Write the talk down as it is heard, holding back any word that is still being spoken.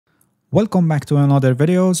Welcome back to another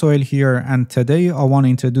video. Soil here, and today I want to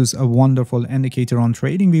introduce a wonderful indicator on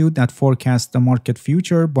TradingView that forecasts the market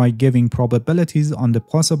future by giving probabilities on the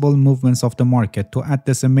possible movements of the market. To add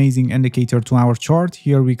this amazing indicator to our chart,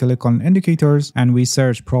 here we click on indicators and we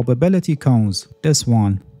search probability cones. This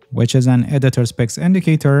one, which is an editor specs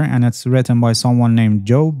indicator, and it's written by someone named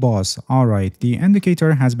Joe Boss. Alright, the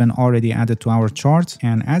indicator has been already added to our chart,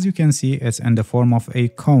 and as you can see, it's in the form of a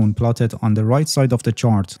cone plotted on the right side of the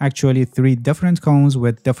chart. Actually, 3 different cones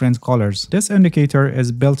with different colors. This indicator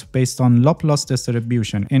is built based on Laplace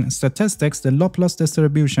distribution. In statistics, the Laplace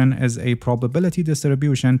distribution is a probability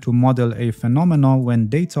distribution to model a phenomenon when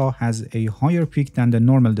data has a higher peak than the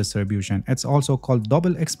normal distribution. It's also called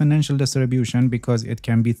double exponential distribution because it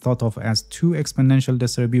can be thought of as 2 exponential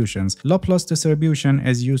distributions. Laplace distribution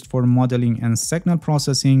is used for modeling and signal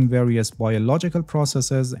processing, various biological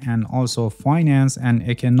processes, and also finance and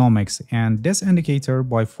economics. And this indicator,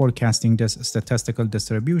 by forecasting this statistical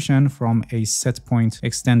distribution from a set point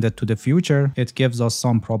extended to the future, it gives us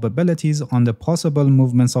some probabilities on the possible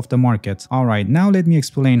movements of the market. Alright, now let me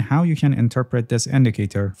explain how you can interpret this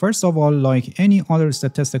indicator. First of all, like any other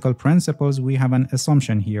statistical principles, we have an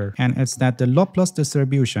assumption here, and it's that the Laplace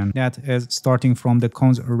distribution that is starting from the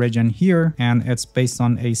cone's origin here, and it's based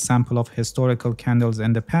on a sample of historical candles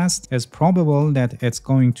in the past, is probable that it's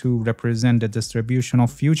going to represent the distribution of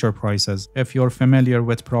future prices. If you're familiar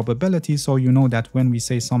with probability, so you know that when we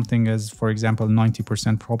say something is, for example,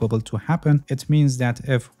 90% probable to happen, it means that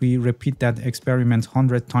if we repeat that experiment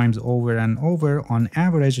 100 times over and over, on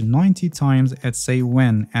average 90 times it's a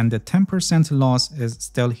win, and the 10% loss is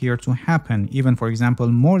still here to happen, even for example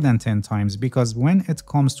more than 10 times, because when it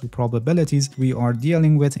comes to probabilities, we are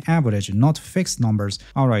dealing with average, not fixed numbers.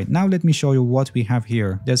 Alright, now let me show you what we have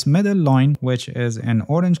here. This middle line, which is in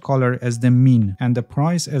orange color, is the mean, and the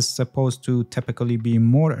price is supposed to typically be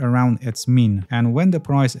more around its mean. And when the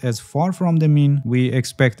price is far from the mean, we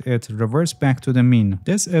expect it to reverse back to the mean.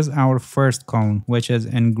 This is our first cone, which is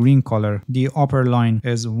in green color. The upper line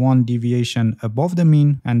is 1 deviation above the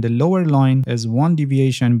mean, and the lower line is 1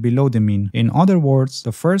 deviation below the mean. In other words,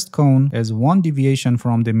 the first cone is 1 deviation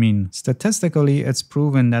from the mean. Statistically, it's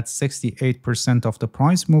proven that 68% of the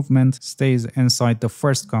price movement stays inside the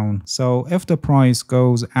first cone. So if the price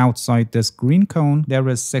goes outside this green cone, there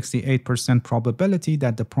is 68% probability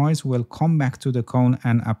that the price will come back to the cone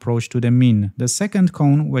and approach to the mean. The second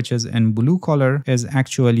cone, which is in blue color, is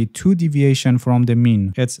actually 2 deviation from the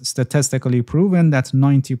mean. It's statistically proven that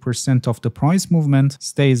 90% of the price movement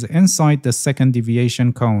stays inside the second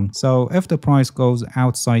deviation cone. So if the price goes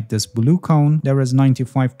outside this blue cone, there is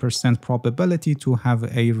 95% probability to have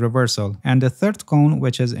a reversal. And the third cone,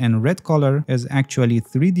 which is in red color, is actually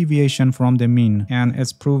 3 deviation from the mean, and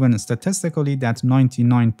it's proven statistically that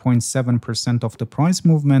 99.7% of the price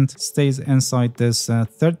movement stays inside this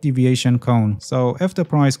third deviation cone. So if the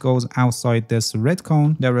price goes outside this red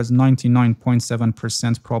cone, there is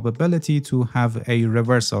 99.7% probability to have a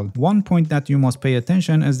reversal. One point that you must pay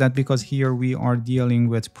attention is that because here we are dealing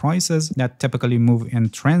with prices that typically move in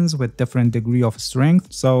trends with different degree of strength.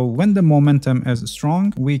 So when the momentum is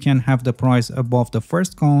strong, we can have the price above the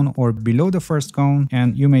first cone or below the first cone,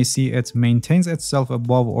 and you may see it maintains itself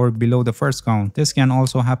above or below the first cone. This can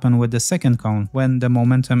also happen with the second cone when the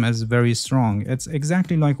momentum is very strong. It's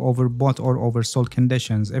exactly like overbought or oversold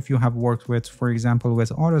conditions. If you have worked with, for example, with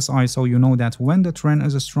RSI, so you know that when the trend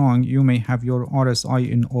is strong, you may have your RSI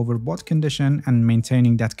in overbought condition and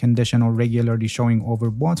maintaining that condition or regularly showing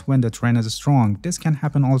overbought when the trend is strong. This can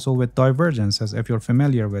happen also with divergences if you're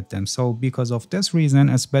familiar with them. So because of this reason,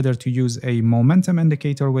 it's better to use a momentum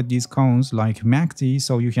indicator with these cones like MACD,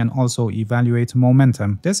 so you can also evaluate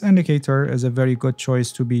momentum. This indicator is a very good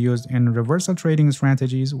choice to be used in reversal trading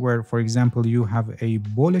strategies where, for example, you have a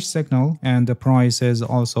bullish signal and the price is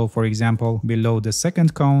also, for example, below the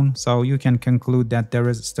second cone. So you can conclude that there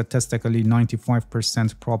is statistically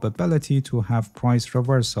 95% probability to have price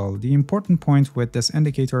reversal. The important point with this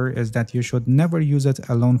indicator is that you should never use it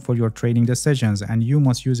alone for your trading decisions, and you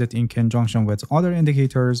must use it in conjunction with other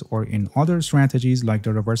indicators or in other strategies like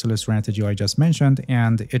the reversal strategy I just mentioned,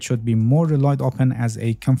 and it should be more relied upon as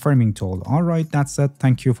a confirming tool. Alright, that's it.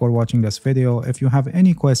 Thank you for watching this video. If you have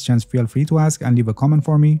any questions, feel free to ask and leave a comment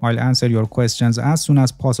for me. I'll answer your questions as soon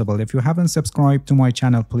as possible. If you haven't subscribed to my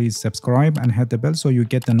channel, please subscribe and hit the bell so you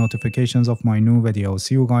get the notifications of my new videos.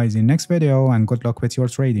 See you guys in next video, and good luck with your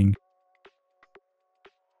trading.